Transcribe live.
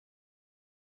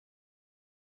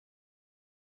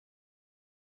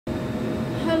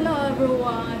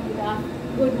everyone.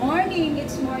 Good morning.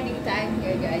 It's morning time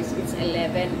here guys. It's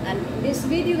 11. And in this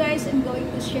video guys, I'm going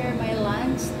to share my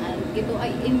lunch. And ito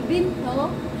ay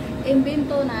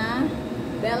imbento na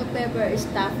bell pepper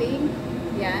stuffing.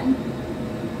 Yan.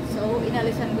 So,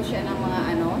 inalisan ko siya ng mga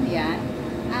yan.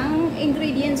 Ang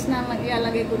ingredients na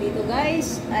ilalagay ko dito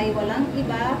guys ay walang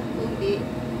iba kundi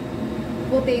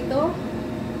potato,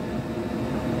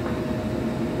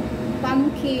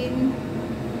 pumpkin,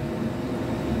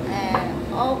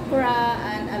 okra,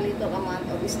 and a little amount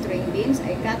of string beans.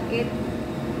 I cut it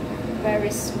very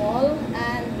small,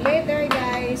 and later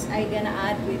guys I gonna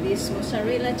add with this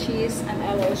mozzarella cheese, and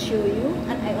I will show you.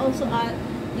 And I also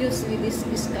use with this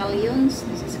scallions.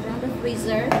 This is from the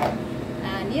freezer.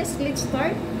 And yes, let's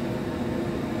start.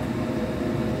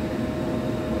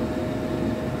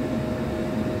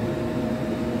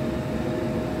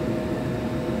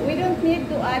 We don't need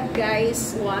to add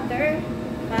guys water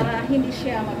para hindi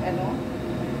siya mag-ano.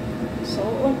 So,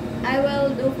 I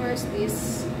will do first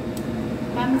this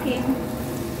pumpkin.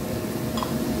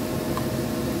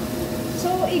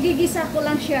 So, igigisa ko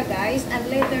lang siya guys, and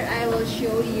later I will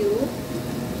show you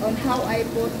on how I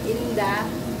put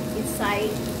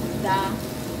inside the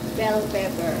bell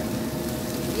pepper,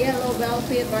 yellow bell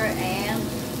pepper, and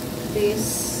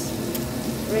this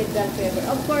red bell pepper.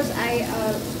 Of course, I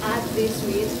add this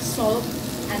with salt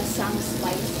and some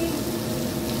spicy.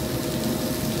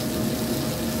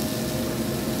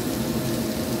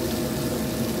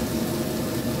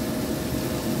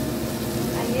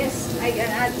 And yes, I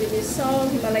can add with this salt,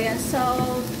 Himalayan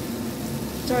salt,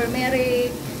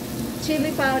 turmeric,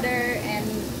 chili powder, and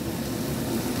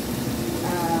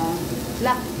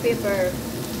black pepper.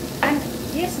 And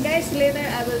yes guys, later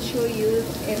I will show you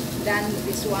if done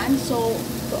this one. So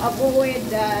to avoid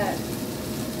the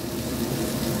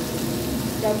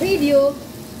video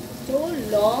too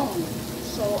long,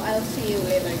 so I'll see you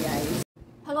later guys.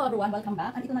 Hello everyone, welcome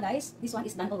back. And ito na guys, this one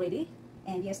is done already.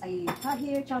 And yes, I have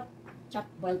here chopped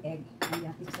boiled egg. And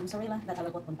yeah, this is the mozzarella that I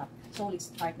will put on top. So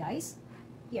let's start guys.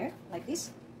 Here, like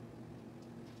this.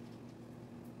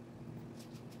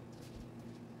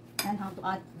 And how to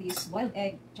add this boiled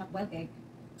egg, chopped boiled egg.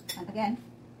 And again,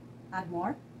 add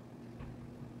more.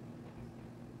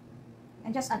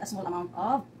 And just add a small amount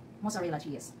of mozzarella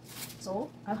cheese. So,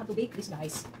 I'll have to bake this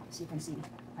guys. As you can see,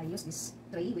 I use this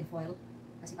tray with foil.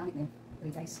 Kasi pangit na yun.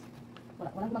 Tray guys.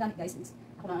 Walang gumagamit guys.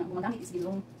 Ako lang gumagamit is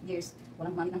long years.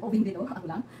 Walang gumamit ng oven dito. Ako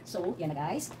lang. So, yan na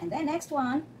guys. And then next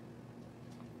one.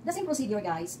 The same procedure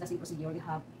guys. The same procedure. You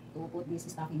have to put these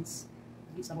stuffings.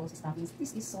 Vegetables stuffings.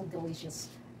 This is so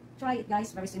delicious. Try it guys,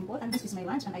 very simple. And this is my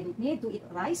lunch, and I don't need to eat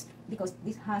rice because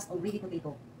this has already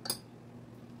potato.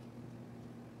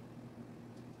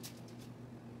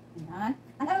 Ayan.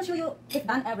 And I will show you if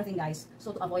done everything guys.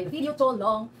 So to avoid the video too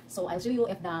long, so I'll show you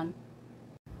if done.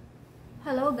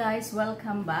 Hello guys,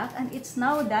 welcome back. And it's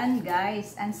now done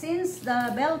guys. And since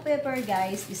the bell pepper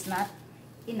guys is not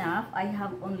enough, I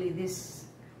have only this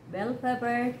bell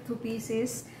pepper, 2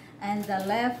 pieces, and the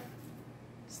left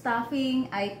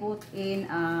stuffing I put in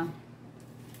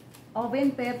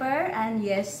oven pepper. And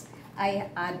yes, I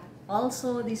add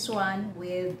also this one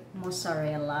with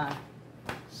mozzarella.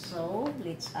 So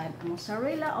let's add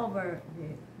mozzarella over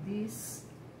this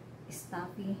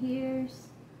stuffing here.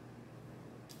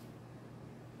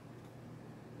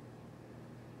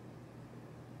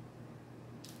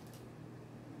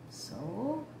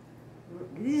 So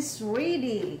this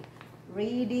is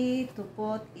ready to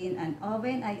put in an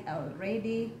oven. I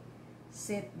already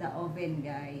set the oven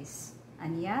guys,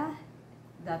 and yeah,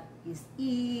 that is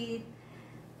it.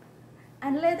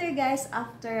 And later guys,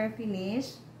 after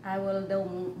finish, I will do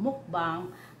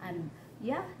mukbang, and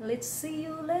yeah, let's see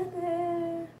you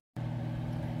later.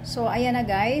 So ayan na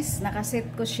guys, nakaset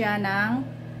ko siya ng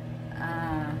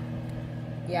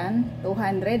yan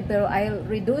 200, pero I'll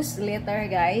reduce later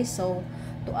guys, so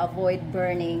to avoid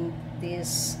burning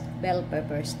this bell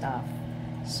pepper stuff.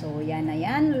 So yan na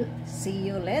yan. See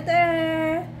you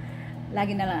later.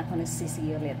 Lagi na lang ako see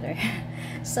you later.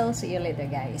 So see you later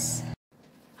guys.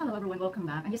 Hello everyone, welcome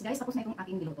back. And yes guys, tapos na itong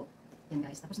aking niluto. Yan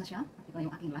guys, tapos na siya. At ito na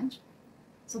yung aking lunch.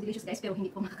 So delicious guys, pero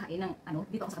hindi ko makakain ng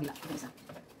dito ako sa kabila. Ito isa.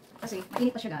 Kasi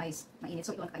mainit pa siya guys. Mainit.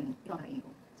 So ito ang kakainin. Ito ang kakainin ko.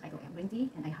 Saka ito ay green tea,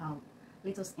 and I have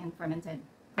lettuce and fermented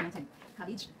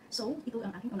cabbage. So ito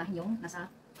ang aking unahin yung nasa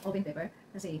oven pepper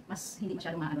kasi mas hindi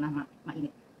masyadong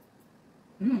mainit.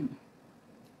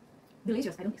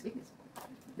 Delicious. I don't expect this.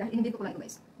 Dahil inindito ko lang ito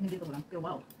guys. Inindito ko lang. Pero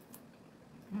wow.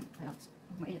 I love this.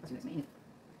 Mainit kasi guys. Mainit.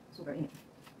 Super init.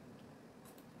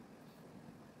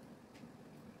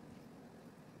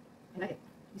 I like it.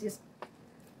 This is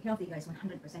healthy guys. 100%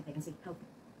 I can say healthy.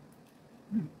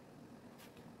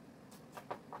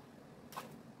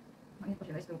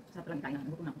 Sarap lang kain na.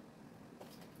 Nagutom na ako.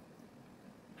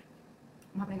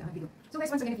 Umapa na yung video. So guys,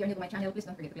 once again, if you're new to my channel, please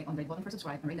don't forget to click on the red button for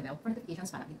subscribe and ring the bell for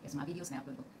notifications para update kayo sa mga videos na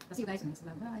upload ko. So see you guys in the next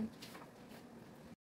vlog. Bye!